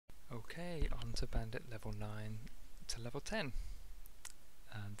Okay, on to Bandit level 9 to level 10.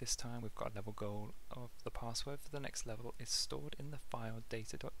 This time we've got a level goal of the password for the next level is stored in the file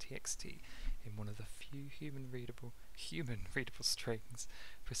data.txt in one of the few human readable strings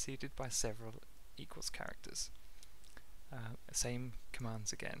preceded by several equals characters. Same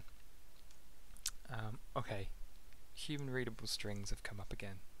commands again. Okay, human readable strings have come up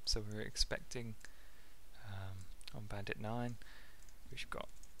again. So we're expecting on Bandit 9 we've got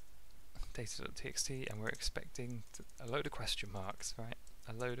data.txt and we're expecting a load of question marks, right?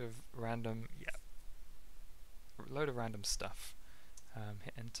 A load of random, stuff.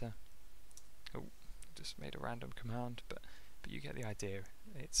 Hit enter. Oh, just made a random command, but you get the idea.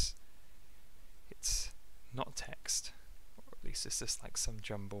 It's not text, or at least it's just like some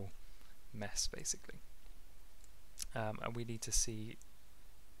jumble mess basically. And we need to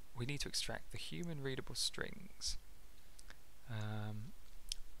extract the human readable strings.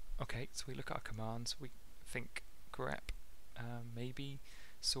 Okay, so we look at our commands. We think grep, maybe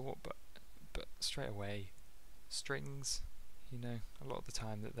sort, but straight away strings. You know, a lot of the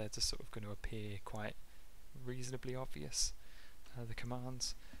time that they're just sort of going to appear quite reasonably obvious. The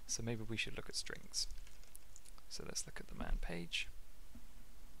commands. So maybe we should look at strings. So let's look at the man page.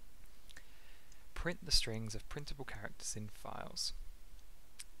 Print the strings of printable characters in files.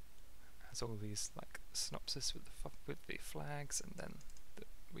 Has all these like synopsis with the flags, and then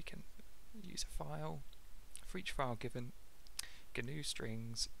we can use a file. For each file given, GNU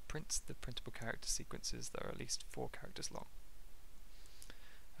strings prints the printable character sequences that are at least 4 characters long,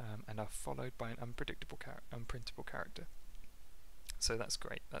 and are followed by an unprintable character. So that's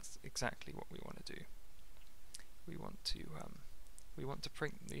great. That's exactly what we want to do. We want to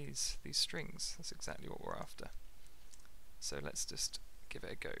print these strings. That's exactly what we're after. So let's just give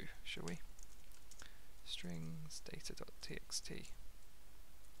it a go, shall we? Strings data.txt.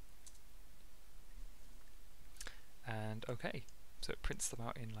 And okay, so it prints them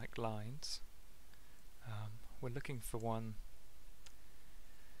out in like lines. We're looking for one.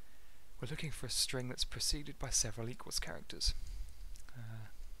 We're looking for a string that's preceded by several equals characters.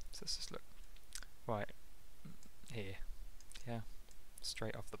 So let's just look. Right here, yeah,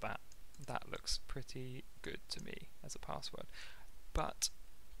 straight off the bat, that looks pretty good to me as a password. But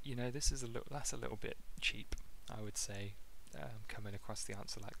you know, that's a little bit cheap, I would say, coming across the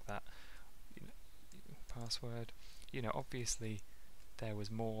answer like that. You know, password. You know, obviously there was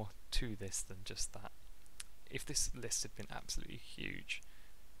more to this than just that. If this list had been absolutely huge,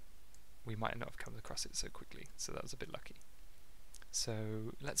 we might not have come across it so quickly, so that was a bit lucky.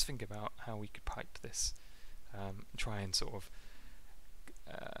 So let's think about how we could pipe this, try and sort of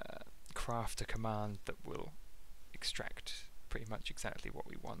craft a command that will extract pretty much exactly what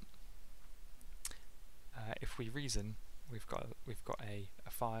we want. If we reason, we've got a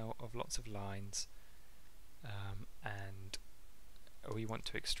file of lots of lines, and we want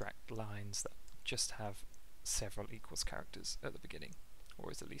to extract lines that just have several equals characters at the beginning,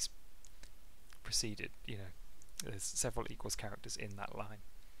 or is at least preceded, you know, there's several equals characters in that line.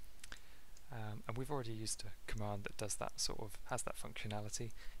 And we've already used a command that does that, has that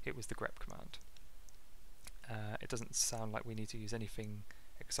functionality. It was the grep command. It doesn't sound like we need to use anything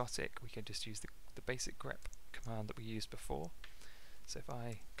exotic. We can just use the basic grep command that we used before. So if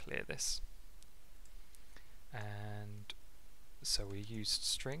I clear this, and so we used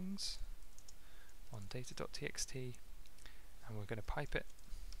strings on data.txt, and we're going to pipe it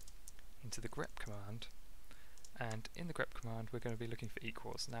into the grep command, and in the grep command we're going to be looking for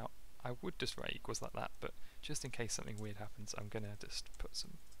equals. Now I would just write equals like that, but just in case something weird happens, I'm going to just put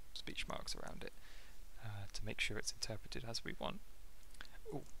some speech marks around it to make sure it's interpreted as we want.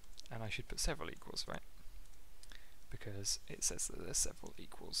 Ooh, and I should put several equals, right? Because it says that there's several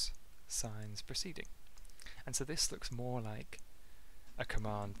equals signs preceding. And so this looks more like a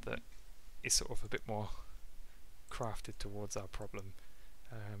command that is sort of a bit more crafted towards our problem,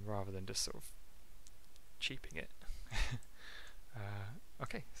 rather than just sort of cheaping it.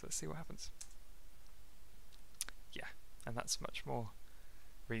 Okay, so let's see what happens. Yeah, and that's much more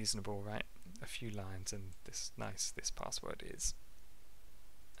reasonable, right? A few lines and this password is,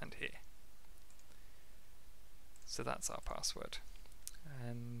 and here. So that's our password,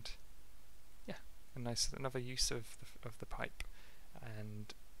 and yeah, another use of the pipe,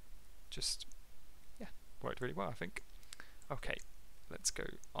 and just worked really well, I think. Okay, let's go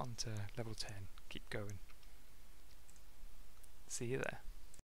on to level 10. Keep going. See you there.